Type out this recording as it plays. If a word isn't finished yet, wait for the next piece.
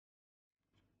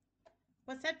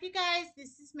What's up, you guys?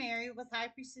 This is Mary with High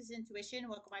Priestess Intuition.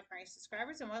 Welcome, my current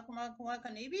subscribers, and welcome,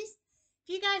 newbies. If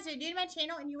you guys are new to my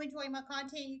channel and you enjoy my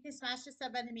content, you can smash the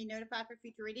sub button to be notified for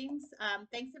future readings.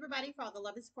 Thanks, everybody, for all the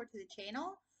love and support to the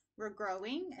channel. We're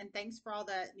growing, and thanks for all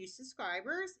the new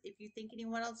subscribers. If you think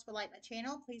anyone else would like my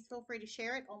channel, please feel free to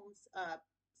share it on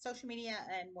social media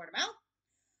and word of mouth.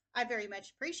 I very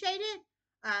much appreciate it.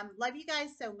 Love you guys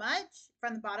so much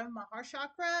from the bottom of my heart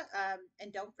chakra.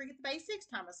 And don't forget the basics.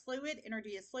 Time is fluid.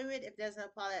 Energy is fluid. If it doesn't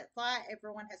apply, that apply.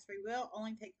 Everyone has free will.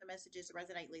 Only take the messages that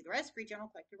resonate. Leave the rest. Free general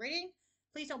collective reading.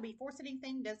 Please don't be forced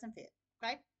anything that doesn't fit.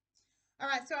 Okay? All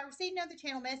right. So I received another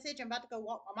channel message. I'm about to go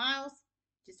walk my miles.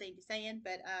 Just saying.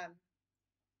 But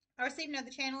I received another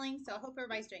channeling. So I hope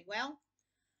everybody's doing well.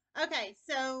 Okay.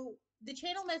 So the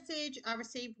channel message I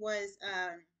received was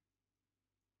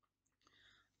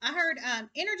I heard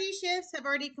energy shifts have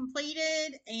already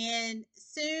completed, and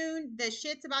soon the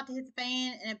shit's about to hit the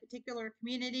fan in a particular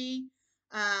community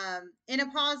in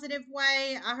a positive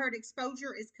way. I heard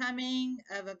exposure is coming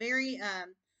of a very,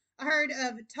 I heard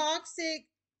of toxic,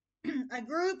 a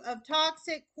group of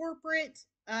toxic corporate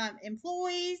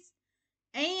employees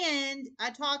and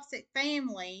a toxic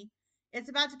family.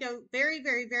 It's about to go very,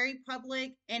 very, very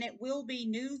public, and it will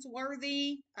be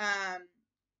newsworthy. I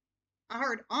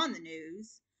heard on the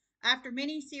news after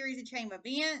many series of chain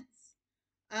events,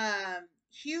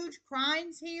 huge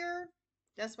crimes here.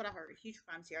 That's what I heard. Huge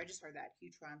crimes here. I just heard that.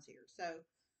 Huge crimes here. So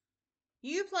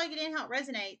you plug it in how it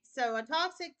resonates. So a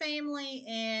toxic family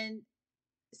and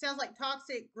it sounds like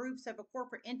toxic groups of a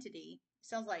corporate entity.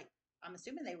 Sounds like I'm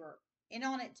assuming they were in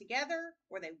on it together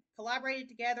or they collaborated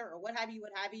together or what have you,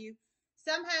 what have you.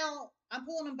 Somehow I'm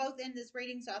pulling them both in this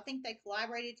reading, so I think they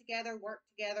collaborated together, worked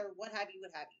together, what have you,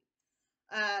 what have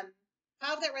you.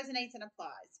 How that resonates and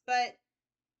applies. But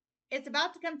it's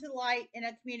about to come to light in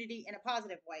a community in a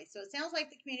positive way. So it sounds like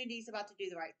the community is about to do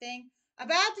the right thing.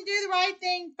 About to do the right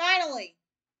thing finally.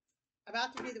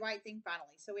 About to do the right thing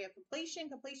finally. So we have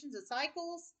completions of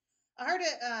cycles. I heard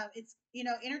it's,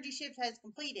 energy shift has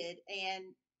completed. And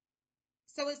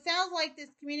so it sounds like this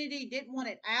community didn't want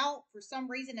it out for some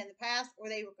reason in the past, or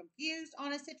they were confused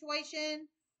on a situation,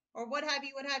 or what have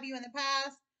you in the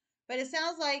past. But it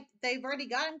sounds like they've already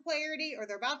gotten clarity or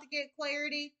they're about to get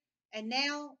clarity, and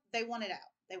now they want it out.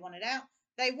 They want it out.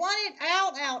 They want it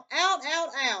out.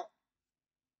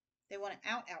 They want it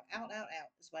out.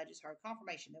 That's what I just heard.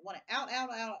 Confirmation. They want it out.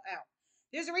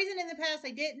 There's a reason in the past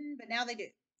they didn't, but now they do.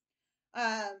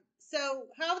 So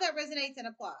how that resonates and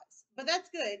applies. But that's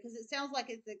good because it sounds like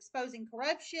it's exposing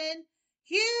corruption.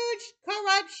 Huge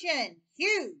corruption.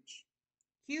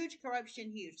 Huge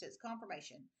corruption. So it's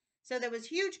confirmation. So there was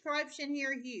huge corruption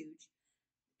here, huge.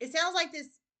 It sounds like this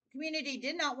community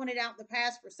did not want it out in the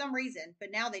past for some reason, but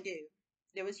now they do.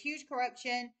 There was huge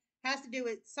corruption, has to do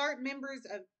with certain members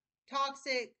of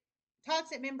toxic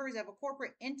members of a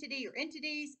corporate entity or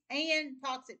entities and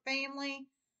toxic family.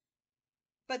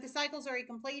 But the cycle's already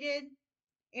completed.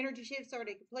 Energy shift's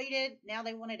already completed. Now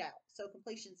they want it out. So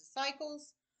completions of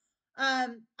cycles. I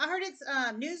heard it's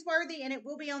newsworthy and it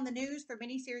will be on the news for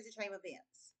many series of chain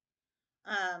events.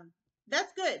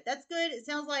 That's good. That's good. It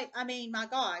sounds like, my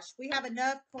gosh, we have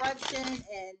enough corruption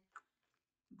and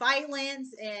violence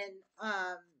and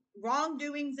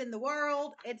wrongdoings in the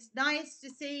world. It's nice to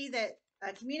see that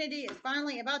a community is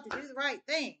finally about to do the right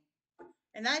thing.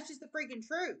 And that's just the freaking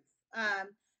truth.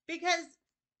 Because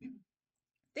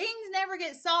things never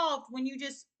get solved when you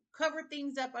just cover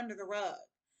things up under the rug.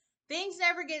 Things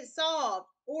never get solved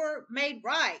or made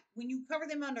right when you cover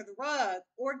them under the rug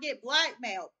or get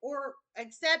blackmailed or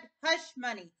accept hush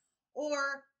money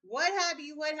or what have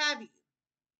you.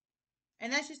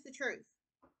 And that's just the truth.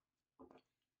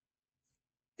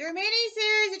 There are many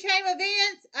series of chain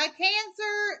events. A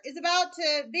Cancer is about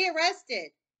to be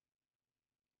arrested.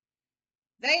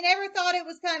 They never thought it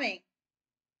was coming.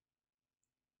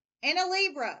 And a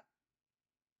Libra.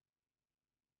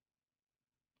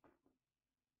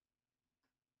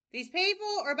 These people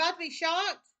are about to be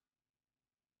shocked.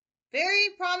 Very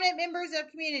prominent members of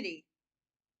community.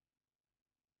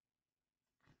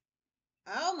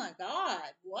 Oh my God.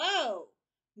 Whoa.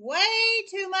 Way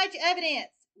too much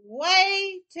evidence.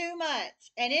 Way too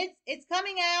much. And it's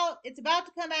coming out. It's about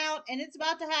to come out and it's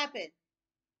about to happen.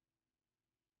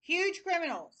 Huge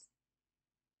criminals.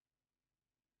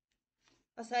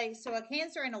 I'll say, so a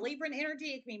Cancer and a Libran energy,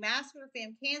 it can be masculine or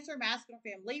femme Cancer, masculine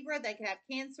or femme Libra. They can have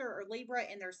Cancer or Libra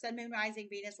in their Sun, Moon, Rising,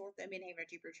 Venus, or the Midheaven or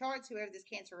Jupiter charts, whoever this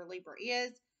Cancer or Libra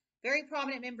is. Very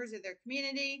prominent members of their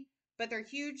community, but they're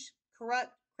huge,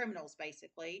 corrupt criminals,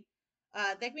 basically.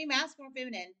 They can be masculine or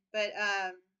feminine, but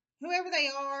whoever they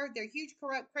are, they're huge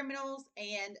corrupt criminals,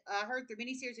 and I heard through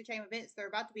many series of chain events they're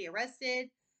about to be arrested.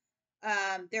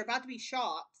 They're about to be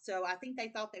shot, so I think they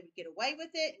thought they would get away with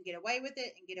it and get away with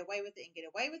it and get away with it and get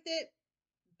away with it,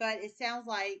 but it sounds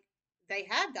like they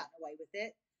have gotten away with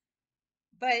it.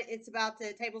 But it's about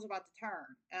to, tables are about to turn.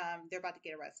 They're about to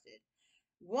get arrested.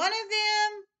 One of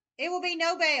them, it will be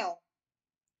no bail.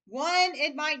 One,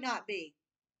 it might not be.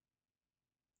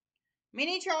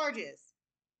 Many charges.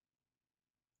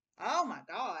 Oh my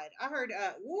God! I heard.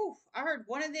 Woof! I heard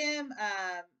one of them.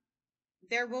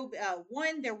 There will be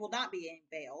one. There will not be any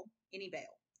bail. Any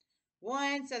bail.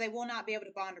 One, so they will not be able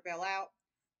to bond or bail out.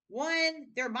 One,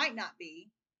 there might not be,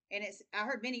 and it's. I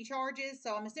heard many charges,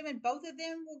 so I'm assuming both of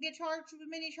them will get charged with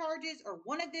many charges, or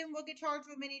one of them will get charged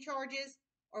with many charges,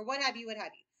 or what have you, what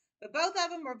have you. But both of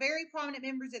them are very prominent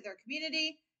members of their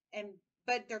community, and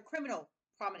but they're criminal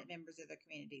prominent members of their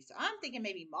community. So I'm thinking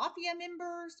maybe mafia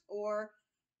members, or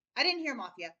I didn't hear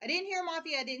mafia. I didn't hear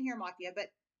mafia. I didn't hear mafia, but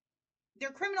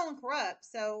they're criminal and corrupt.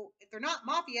 So if they're not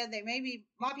mafia, they may be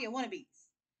mafia wannabes.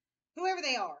 Whoever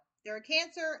they are, they're a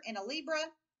Cancer and a Libra,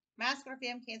 masculine,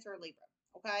 femme, Cancer, or Libra.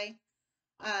 Okay.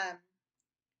 Um,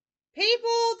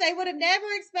 People they would have never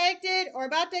expected or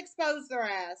about to expose their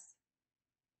ass,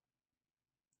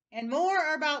 and more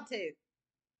are about to.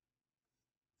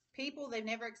 People they've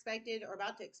never expected or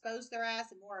about to expose their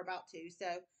ass, and more are about to.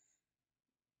 So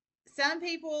some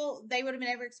people they would have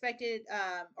never expected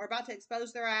or about to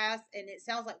expose their ass, and it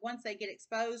sounds like once they get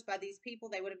exposed by these people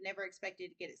they would have never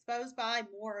expected to get exposed by,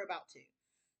 more are about to.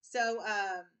 So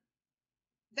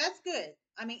that's good.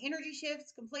 I mean, energy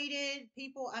shifts completed.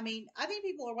 People, I mean, I think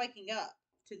people are waking up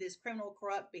to this criminal,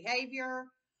 corrupt behavior,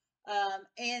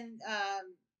 and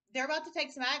they're about to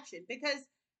take some action because,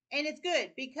 and it's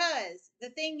good because the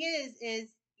thing is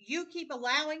you keep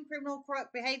allowing criminal,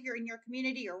 corrupt behavior in your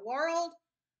community or world.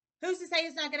 Who's to say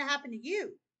it's not going to happen to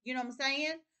you? You know what I'm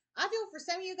saying? I feel for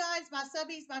some of you guys, my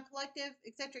subbies, my collective,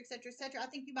 etc., etc., etc. I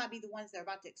think you might be the ones that are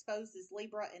about to expose this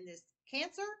Libra and this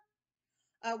Cancer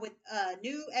with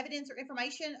new evidence or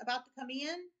information about to come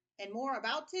in and more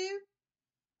about to.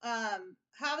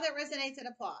 How that resonates and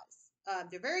applies.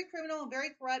 They're very criminal and very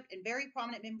corrupt and very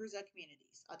prominent members of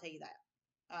communities. I'll tell you that.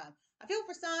 I feel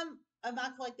for some of my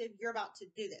collective, you're about to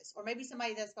do this, or maybe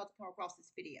somebody that's about to come across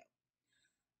this video.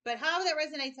 But how that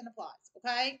resonates and applies,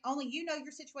 okay? Only you know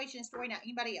your situation and story, not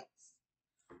anybody else.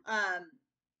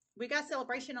 We got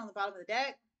celebration on the bottom of the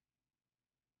deck.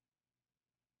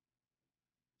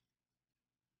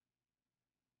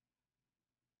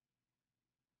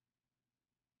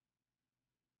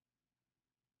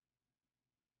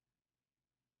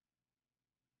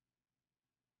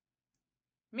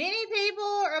 Many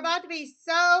people are about to be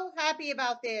so happy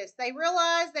about this. They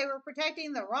realized they were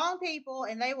protecting the wrong people,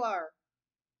 and they were.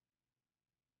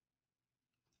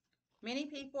 Many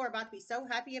people are about to be so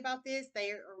happy about this.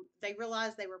 They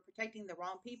realized they were protecting the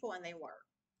wrong people, and they were.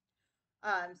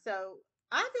 So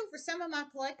I feel for some of my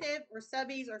collective or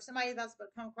subbies or somebody that's about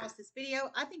to come across this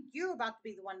video, I think you're about to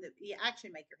be the one that be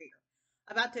action maker here,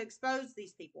 about to expose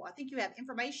these people. I think you have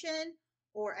information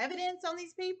or evidence on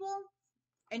these people,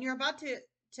 and you're about to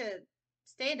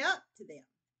stand up to them.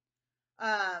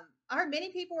 I heard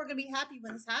many people are going to be happy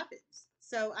when this happens.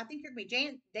 So I think you're going to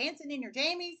be dancing in your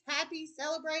jammies, happy,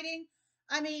 celebrating.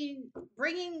 I mean,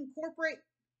 bringing corrupt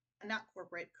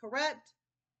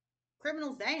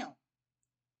criminals down.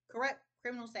 Corrupt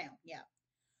criminals down. Yeah.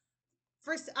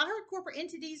 I heard corporate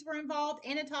entities were involved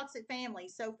and a toxic family.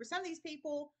 So for some of these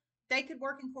people, they could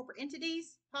work in corporate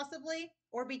entities possibly,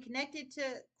 or be connected to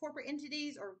corporate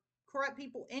entities or corrupt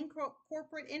people in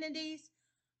corporate entities.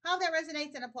 How that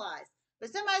resonates and applies.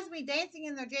 But somebody's going to be dancing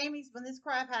in their jammies when this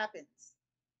crap happens.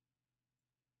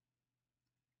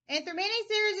 And through many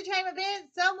series of chain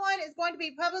events, someone is going to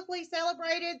be publicly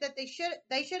celebrated that they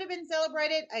should have been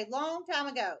celebrated a long time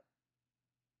ago.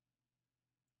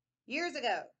 Years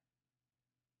ago.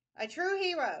 A true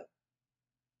hero.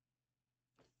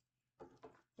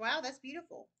 Wow, that's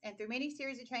beautiful. And through many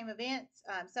series of chain events,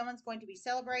 someone's going to be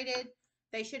celebrated.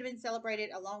 They should have been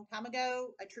celebrated a long time ago.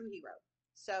 A true hero.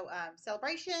 So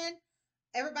celebration.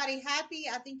 Everybody happy.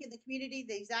 I think in the community,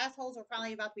 these assholes are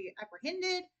finally about to be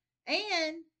apprehended.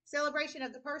 And celebration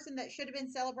of the person that should have been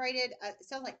celebrated. It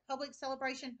sounds like public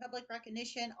celebration, public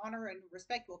recognition, honor, and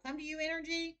respect will come to you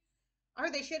energy. Or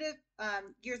they should have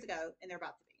years ago, and they're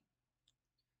about to be.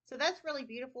 So that's really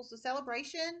beautiful. So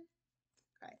celebration.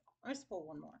 Okay, let's pull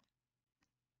one more.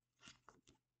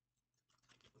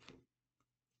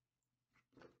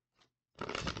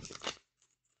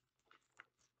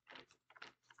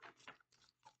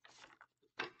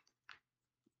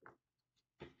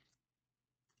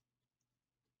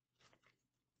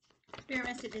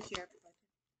 messages here.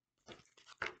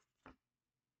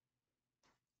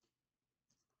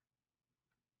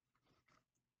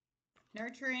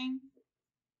 Nurturing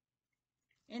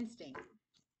instinct.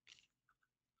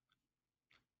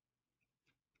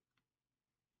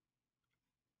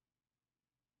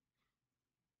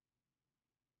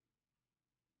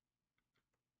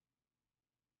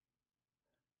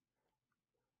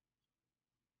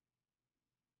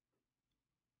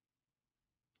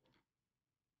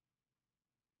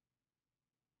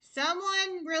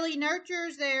 Someone really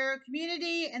nurtures their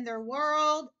community and their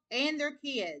world and their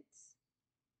kids.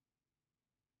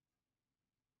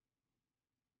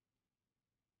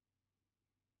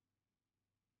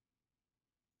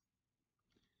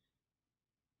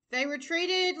 They were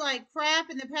treated like crap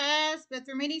in the past, but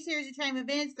through many series of chain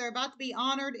events, they're about to be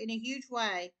honored in a huge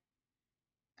way.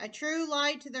 A true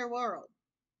light to their world.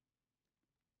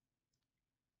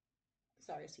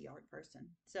 Sorry, it's a yard person.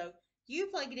 So you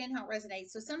plug it in how it resonates.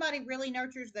 So somebody really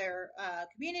nurtures their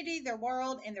community, their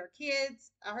world, and their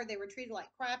kids. I heard they were treated like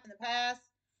crap in the past,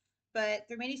 but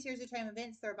through many series of chain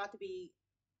events, they're about to be.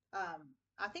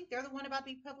 I think they're the one about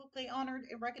to be publicly honored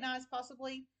and recognized,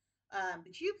 possibly.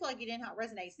 But you plug it in how it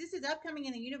resonates. This is upcoming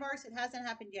in the universe. It hasn't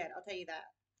happened yet. I'll tell you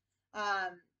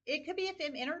that. It could be a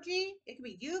fem energy. It could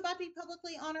be you about to be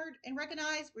publicly honored and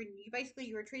recognized, where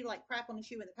you were treated like crap on the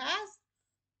shoe in the past,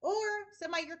 or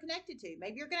somebody you're connected to.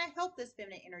 Maybe you're going to help this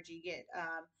feminine energy get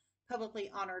publicly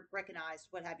honored, recognized,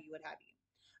 what have you, what have you.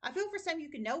 I feel for some you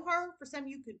can know her. For some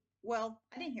you could, well,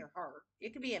 I didn't hear her.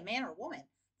 It could be a man or a woman.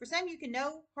 For some you can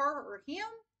know her or him.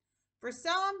 For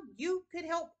some you could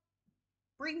help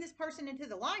bring this person into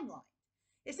the limelight.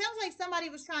 It sounds like somebody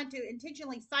was trying to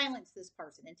intentionally silence this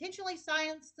person, intentionally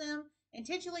silence them,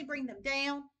 intentionally bring them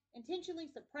down, intentionally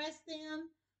suppress them.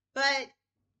 But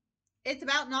it's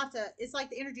about not to, it's like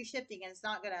the energy shifting and it's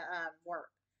not going to work.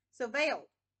 So, veiled,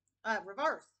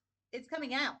 reverse, it's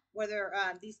coming out. Whether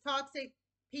these toxic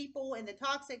people in the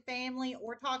toxic family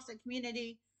or toxic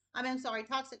community, I'm sorry,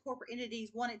 toxic corporate entities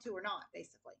want it to or not,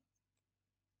 basically.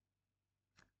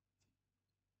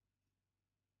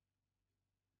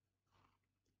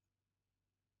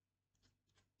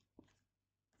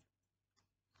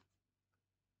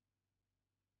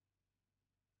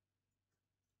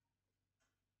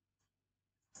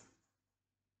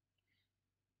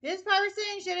 This person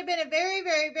should have been a very,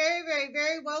 very, very, very,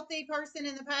 very wealthy person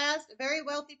in the past, a very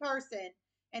wealthy person.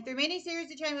 And through many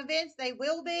series of chain events, they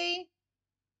will be.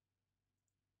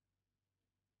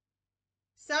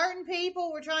 Certain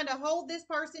people were trying to hold this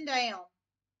person down,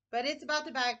 but it's about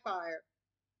to backfire.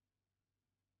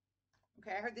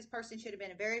 Okay, I heard this person should have been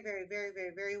a very, very, very,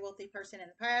 very, very wealthy person in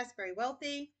the past, very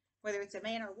wealthy, whether it's a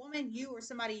man or a woman, you or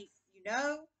somebody you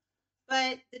know.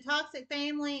 But the toxic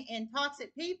family and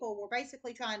toxic people were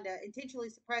basically trying to intentionally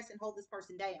suppress and hold this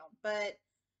person down. But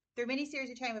through many series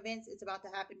of chain events, it's about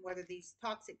to happen whether these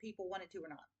toxic people wanted to or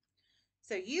not.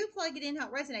 So you plug it in how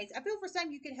it resonates. I feel for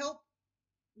some you could help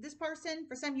this person,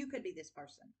 for some you could be this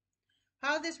person.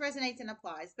 How this resonates and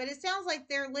applies. But it sounds like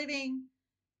they're living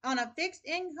on a fixed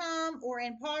income or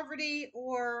in poverty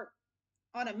or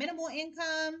on a minimal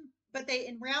income, but they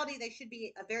in reality they should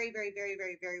be a very, very, very,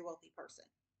 very, very wealthy person.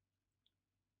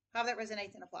 How that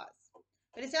resonates and applies.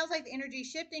 But it sounds like the energy is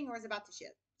shifting or is about to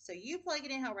shift. So you plug it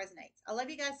in how it resonates. I love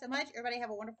you guys so much. Everybody have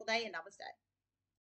a wonderful day and namaste.